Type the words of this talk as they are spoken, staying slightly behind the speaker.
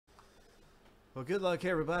Well, good luck,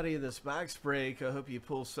 everybody, in this box break. I hope you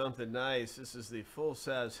pull something nice. This is the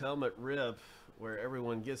full-size helmet rip where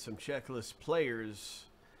everyone gets some checklist players.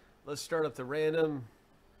 Let's start up the random.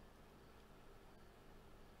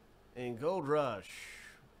 In Gold Rush,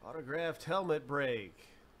 autographed helmet break.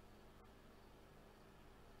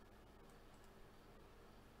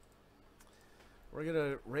 We're going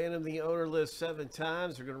to random the owner list 7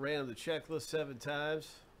 times. We're going to random the checklist 7 times.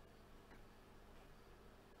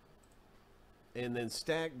 And then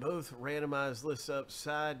stack both randomized lists up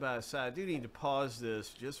side by side. I do need to pause this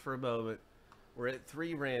just for a moment. We're at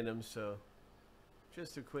 3 randoms, so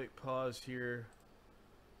just a quick pause here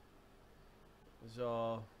is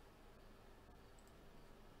all.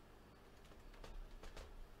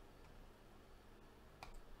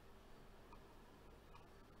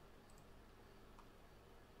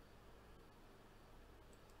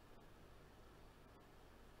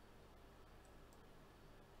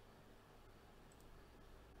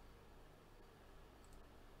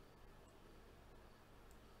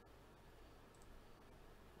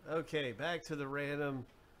 Okay, back to the random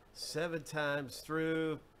 7 times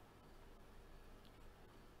through.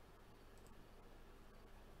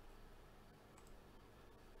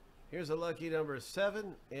 Here's a lucky number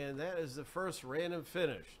 7, and that is the first random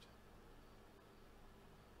finished.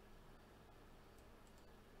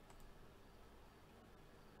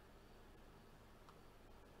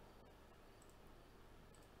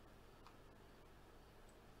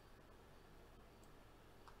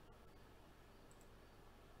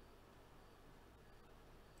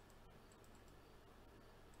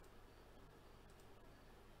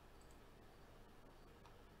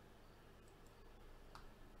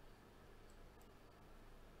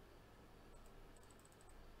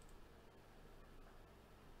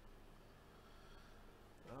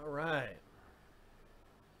 All right.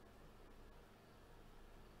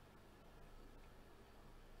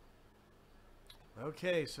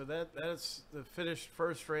 Okay, so that's the finished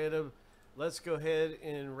first random. Let's go ahead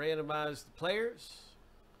and randomize the players.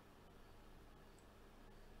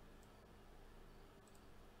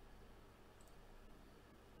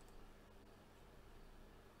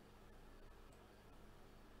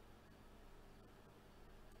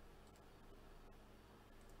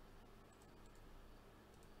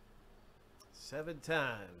 Seven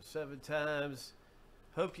times.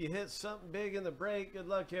 Hope you hit something big in the break. Good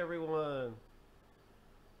luck, everyone.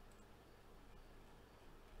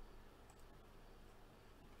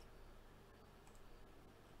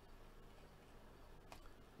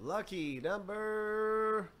 Lucky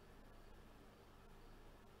number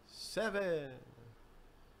 7.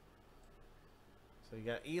 So you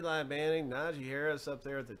got Eli Manning, Najee Harris up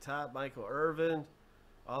there at the top, Michael Irvin,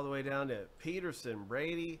 all the way down to Peterson,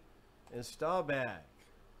 Brady, and Staubach.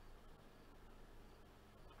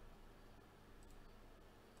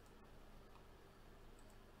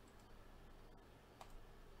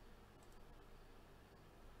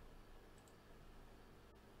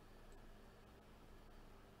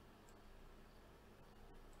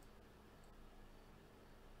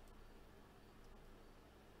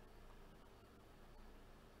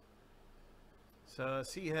 So I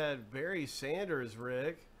see you had Barry Sanders,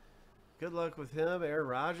 Rick. Good luck with him. Aaron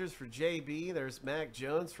Rodgers for JB. There's Mac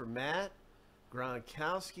Jones for Matt.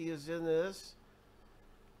 Gronkowski is in this.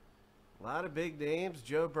 A lot of big names.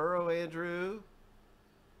 Joe Burrow, Andrew.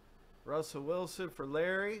 Russell Wilson for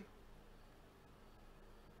Larry.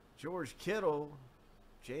 George Kittle,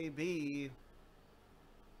 JB.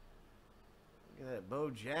 Look at that.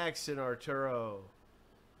 Bo Jackson, Arturo.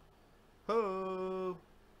 Ho!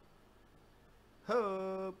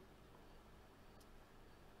 Hope.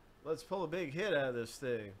 Let's pull a big hit out of this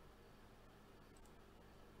thing.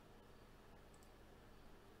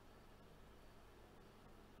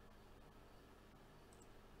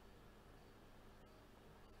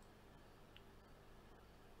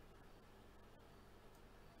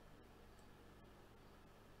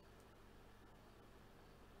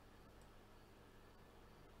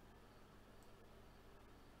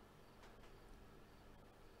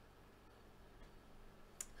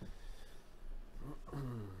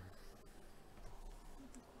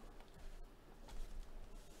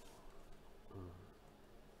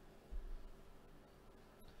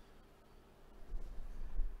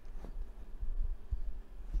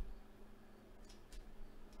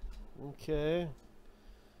 Okay.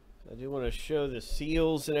 I do want to show the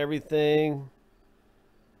seals and everything.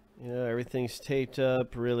 You know, everything's taped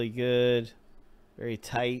up really good. Very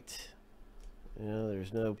tight. You know,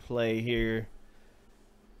 there's no play here.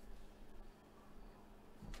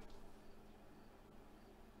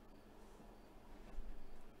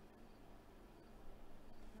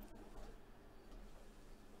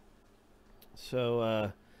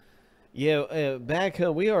 So, yeah, back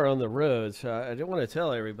home, we are on the road, so I don't want to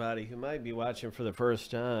tell everybody who might be watching for the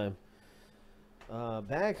first time.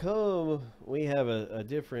 Back home, we have a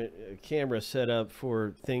different camera set up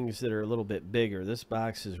for things that are a little bit bigger. This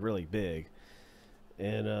box is really big.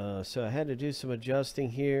 And so I had to do some adjusting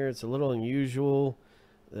here. It's a little unusual,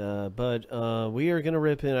 but we are going to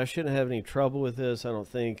rip in. I shouldn't have any trouble with this, I don't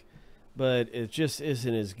think. But it just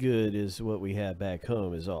isn't as good as what we have back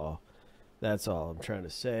home is all. That's all I'm trying to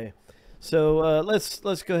say. So let's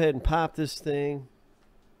go ahead and pop this thing.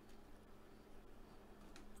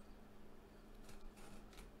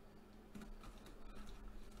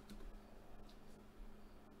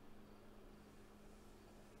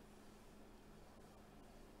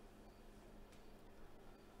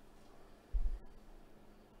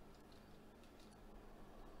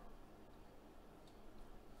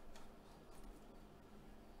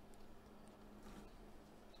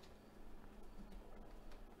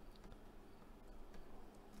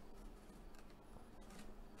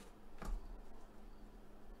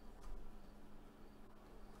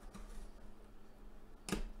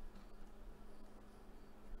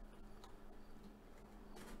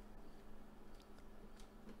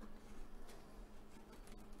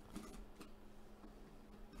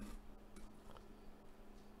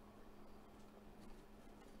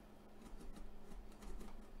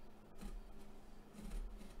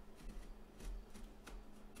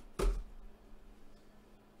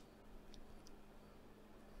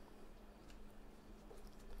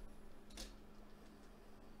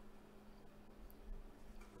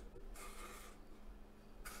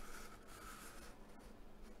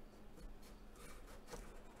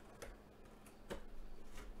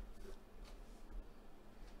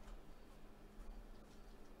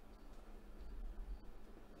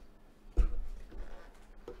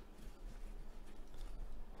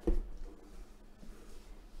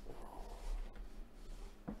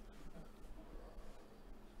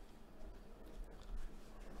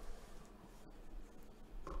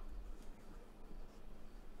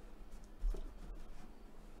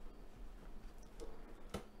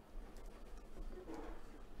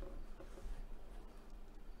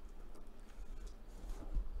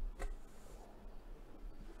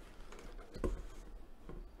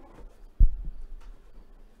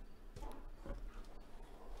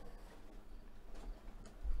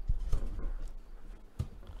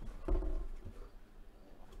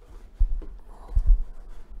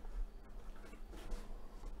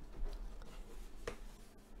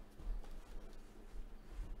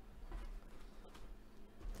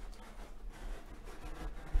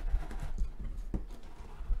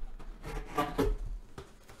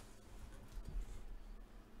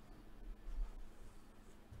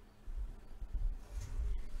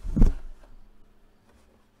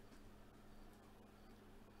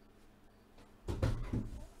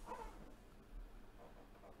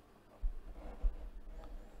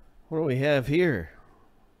 What do we have here?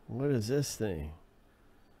 What is this thing?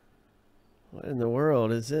 What in the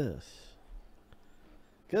world is this?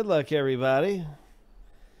 Good luck, everybody.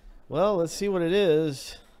 Well, let's see what it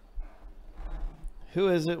is. Who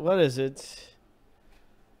is it? What is it?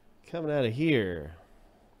 Coming out of here.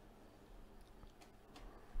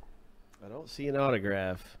 I don't see an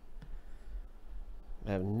autograph.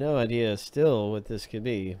 I have no idea still what this could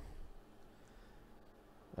be.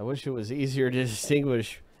 I wish it was easier to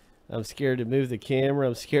distinguish. I'm scared to move the camera.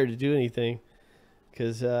 I'm scared to do anything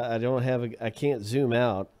because I can't zoom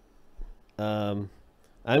out. I'm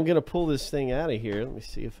going to pull this thing out of here. Let me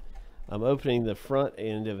see if I'm opening the front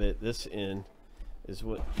end of it. This end is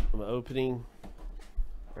what I'm opening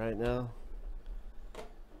right now.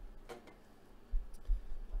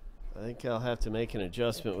 I think I'll have to make an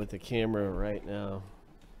adjustment with the camera right now.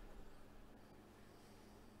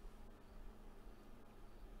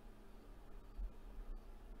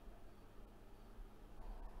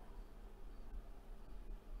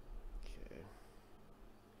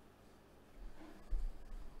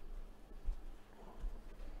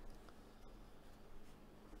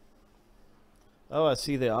 Oh, I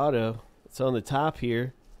see the auto. It's on the top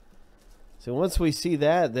here. So once we see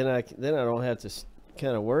that, then I don't have to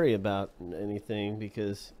kind of worry about anything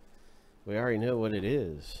because we already know what it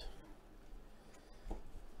is.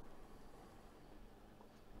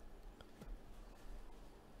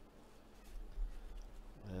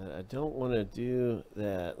 I don't want to do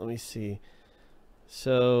that. Let me see.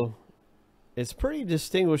 So it's pretty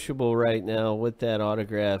distinguishable right now what that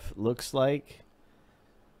autograph looks like.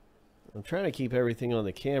 I'm trying to keep everything on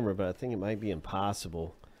the camera, but I think it might be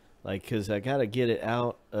impossible. Like, because I got to get it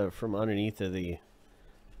out from underneath of the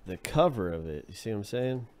cover of it. You see what I'm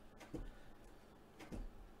saying?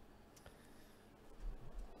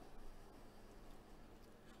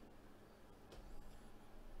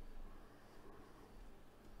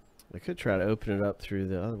 I could try to open it up through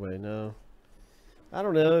the other way. No. I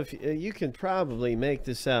don't know if you can probably make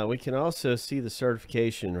this out. We can also see the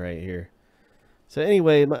certification right here. So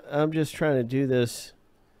anyway, I'm just trying to do this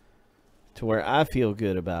to where I feel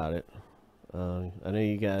good about it. I know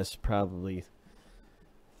you guys probably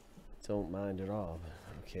don't mind at all. But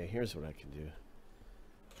okay, here's what I can do.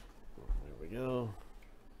 There we go.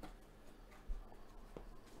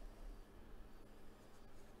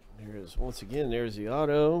 Here's, once again, there's the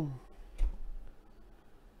auto.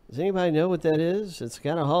 Does anybody know what that is? It's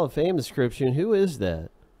got a Hall of Fame inscription. Who is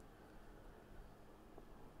that?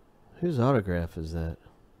 Whose autograph is that?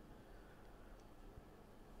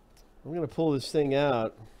 I'm going to pull this thing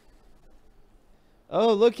out.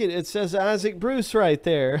 Oh, look at it. It says Isaac Bruce right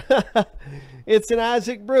there. It's an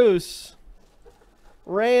Isaac Bruce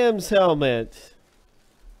Rams helmet.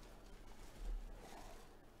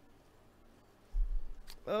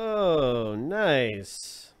 Oh,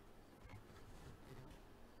 nice.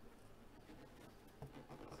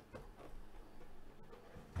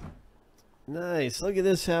 Nice. Look at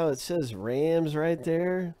this, how it says Rams right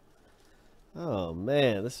there. Oh,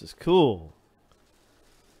 man, this is cool.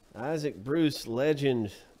 Isaac Bruce,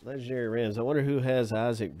 legendary Rams. I wonder who has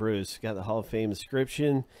Isaac Bruce. Got the Hall of Fame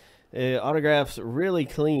inscription. Autograph's really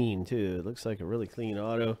clean, too. It looks like a really clean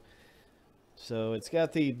auto. So it's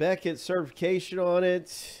got the Beckett certification on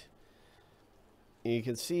it. You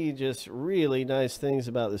can see just really nice things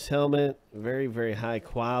about this helmet. Very, very high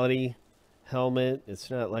quality helmet.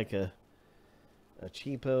 It's not like a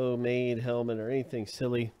cheapo made helmet or anything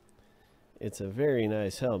silly. It's a very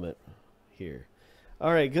nice helmet here.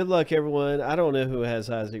 All right, good luck, everyone. I don't know who has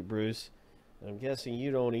Isaac Bruce. I'm guessing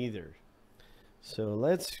you don't either. So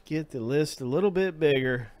let's get the list a little bit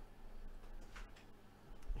bigger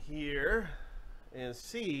here and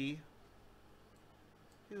see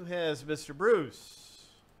who has Mr. Bruce.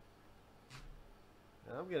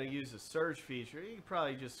 Now, I'm going to use the search feature. You can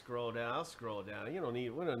probably just scroll down. I'll scroll down. We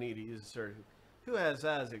don't need to use the search. Who has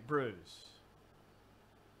Isaac Bruce?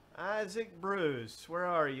 Isaac Bruce. Where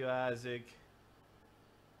are you, Isaac?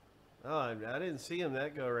 Oh, I didn't see him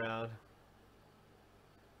that go around.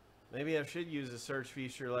 Maybe I should use the search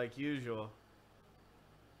feature like usual.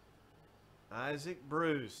 Isaac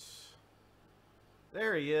Bruce.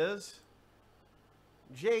 There he is.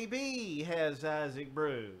 JB has Isaac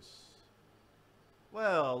Bruce.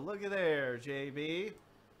 Well, look at there, JB.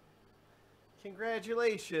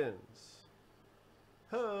 Congratulations.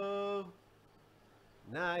 Ho.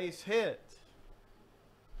 Nice hit.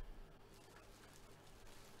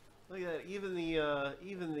 Look at that.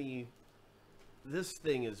 Even the this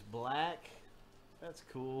thing is black. That's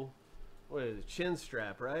cool. What is it? Chin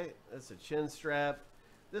strap, right? That's a chin strap.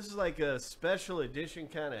 This is like a special edition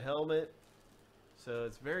kind of helmet. So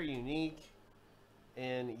it's very unique.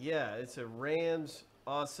 And yeah, it's a Rams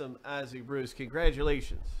awesome Isaac Bruce.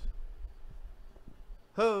 Congratulations.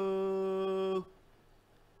 Ho.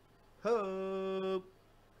 Ho.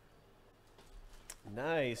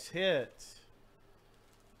 Nice hit.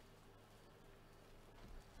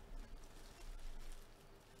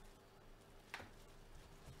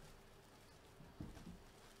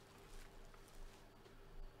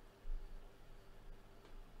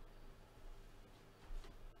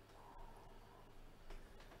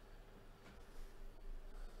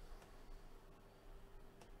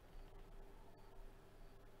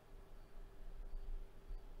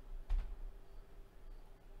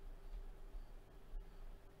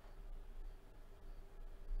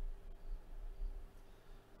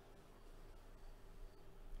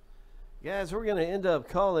 Guys, we're going to end up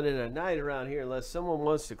calling it a night around here unless someone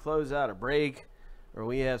wants to close out a break or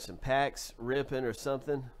we have some packs ripping or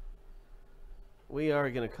something. We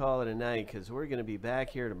are going to call it a night because we're going to be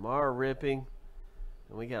back here tomorrow ripping.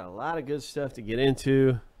 And we got a lot of good stuff to get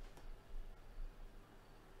into.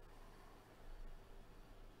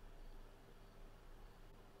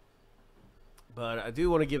 But I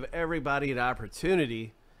do want to give everybody an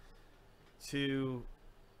opportunity to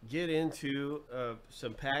get into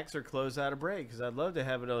some packs or close out a break, because I'd love to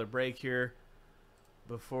have another break here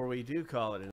before we do call it